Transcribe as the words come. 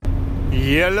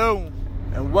Hello,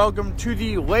 and welcome to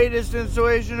the latest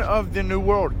installation of The New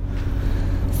World.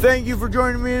 Thank you for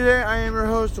joining me today. I am your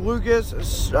host,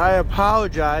 Lucas. I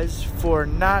apologize for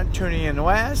not tuning in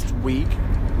last week.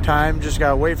 Time just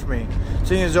got away from me.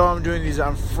 Seeing as though I'm doing these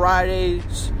on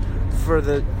Fridays for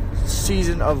the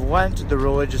season of Lent, the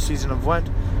religious season of Lent.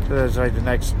 So that's like the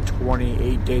next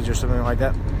 28 days or something like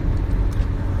that.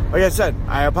 Like I said,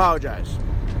 I apologize.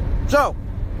 So,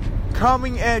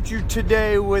 coming at you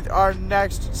today with our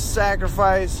next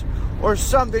sacrifice or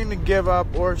something to give up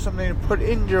or something to put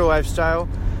into your lifestyle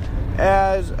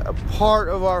as a part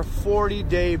of our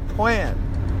 40-day plan.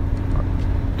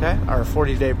 Okay? Our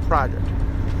 40-day project.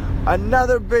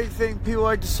 Another big thing people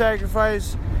like to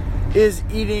sacrifice is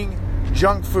eating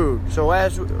junk food. So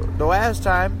last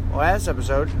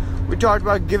episode, we talked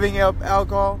about giving up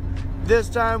alcohol. This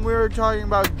time we were talking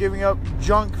about giving up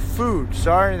junk food.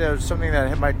 Sorry, there was something that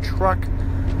hit my truck.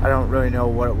 I don't really know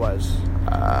what it was.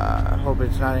 I hope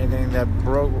it's not anything that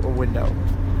broke a window.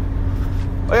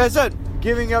 Like I said,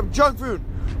 giving up junk food.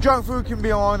 Junk food can be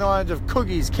along the lines of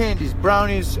cookies, candies,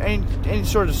 brownies, any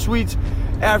sort of sweets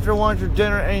after lunch or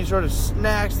dinner, any sort of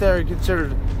snacks that are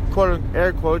considered, quote,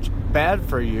 air quotes, bad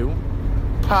for you,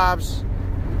 pops,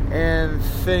 and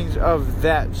things of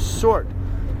that sort.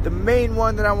 The main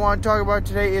one that I want to talk about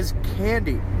today is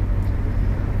candy.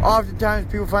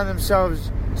 Oftentimes people find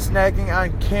themselves snacking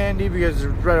on candy because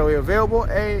it's readily available.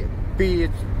 A, B,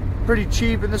 it's pretty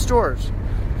cheap in the stores.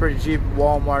 Pretty cheap,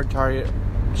 Walmart, Target,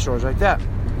 stores like that.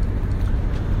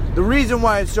 The reason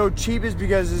why it's so cheap is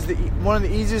because it's one of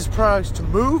the easiest products to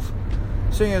move,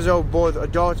 seeing as though both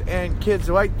adults and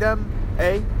kids like them,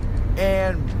 A,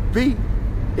 and B,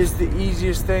 is the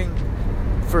easiest thing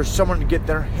for someone to get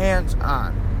their hands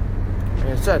on. Like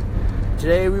I said,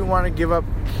 today we want to give up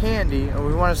candy, and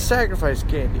we want to sacrifice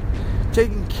candy.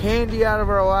 Taking candy out of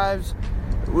our lives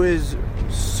was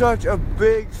such a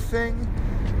big thing,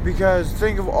 because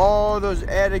think of all those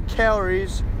added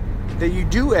calories that you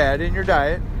do add in your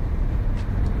diet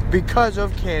because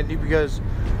of candy, because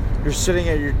you're sitting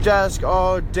at your desk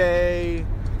all day,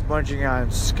 munching on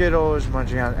Skittles,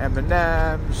 munching on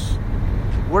M&Ms,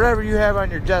 whatever you have on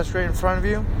your desk right in front of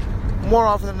you. More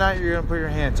often than not, you're going to put your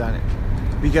hands on it.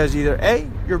 Because either A,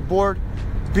 you're bored,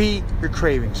 B, you're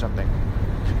craving something.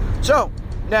 So,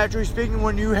 naturally speaking,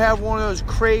 when you have one of those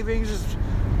cravings,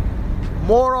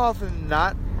 more often than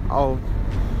not, I'll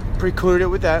preclude it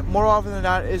with that, more often than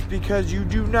not, is because you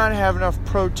do not have enough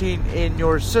protein in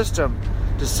your system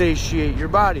to satiate your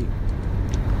body.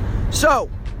 So,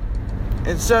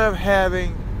 instead of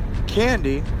having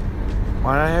candy,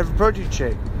 why not have a protein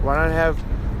shake? Why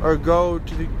not go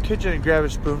to the kitchen and grab a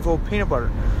spoonful of peanut butter?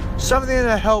 Something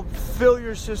to help fill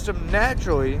your system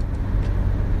naturally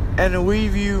and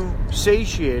leave you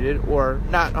satiated or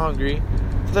not hungry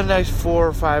for the next 4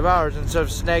 or 5 hours instead of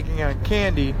snacking on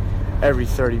candy every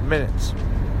 30 minutes.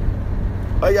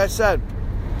 Like I said,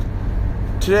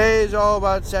 today is all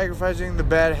about sacrificing the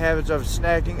bad habits of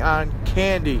snacking on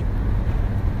candy.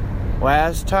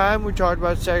 Last time we talked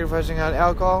about sacrificing on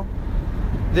alcohol.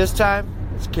 This time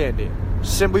it's candy.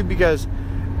 Simply because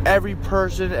every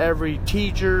person, every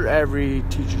teacher's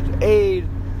aide,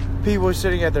 people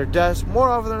sitting at their desk, more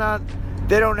often than not,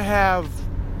 they don't have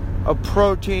a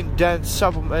protein-dense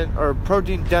supplement or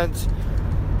protein-dense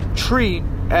treat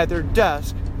at their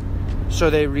desk,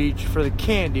 so they reach for the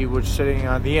candy which is sitting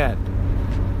on the end.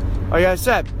 Like I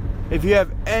said, if you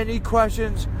have any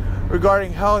questions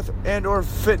regarding health and or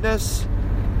fitness,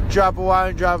 drop a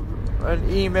line, drop an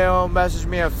email, message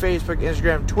me on Facebook,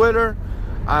 Instagram, Twitter.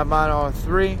 I'm on all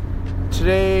three.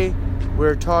 Today,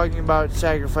 we're talking about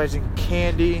sacrificing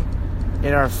candy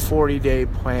in our 40-day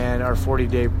plan, our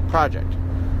 40-day project.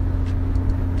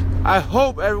 I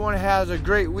hope everyone has a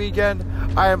great weekend.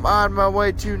 I am on my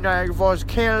way to Niagara Falls,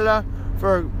 Canada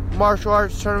for a martial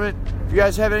arts tournament. If you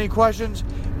guys have any questions,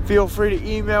 feel free to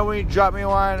email me, drop me a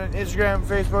line on Instagram,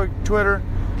 Facebook, Twitter,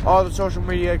 all the social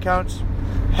media accounts.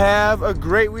 Have a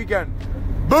great weekend.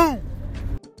 Boom!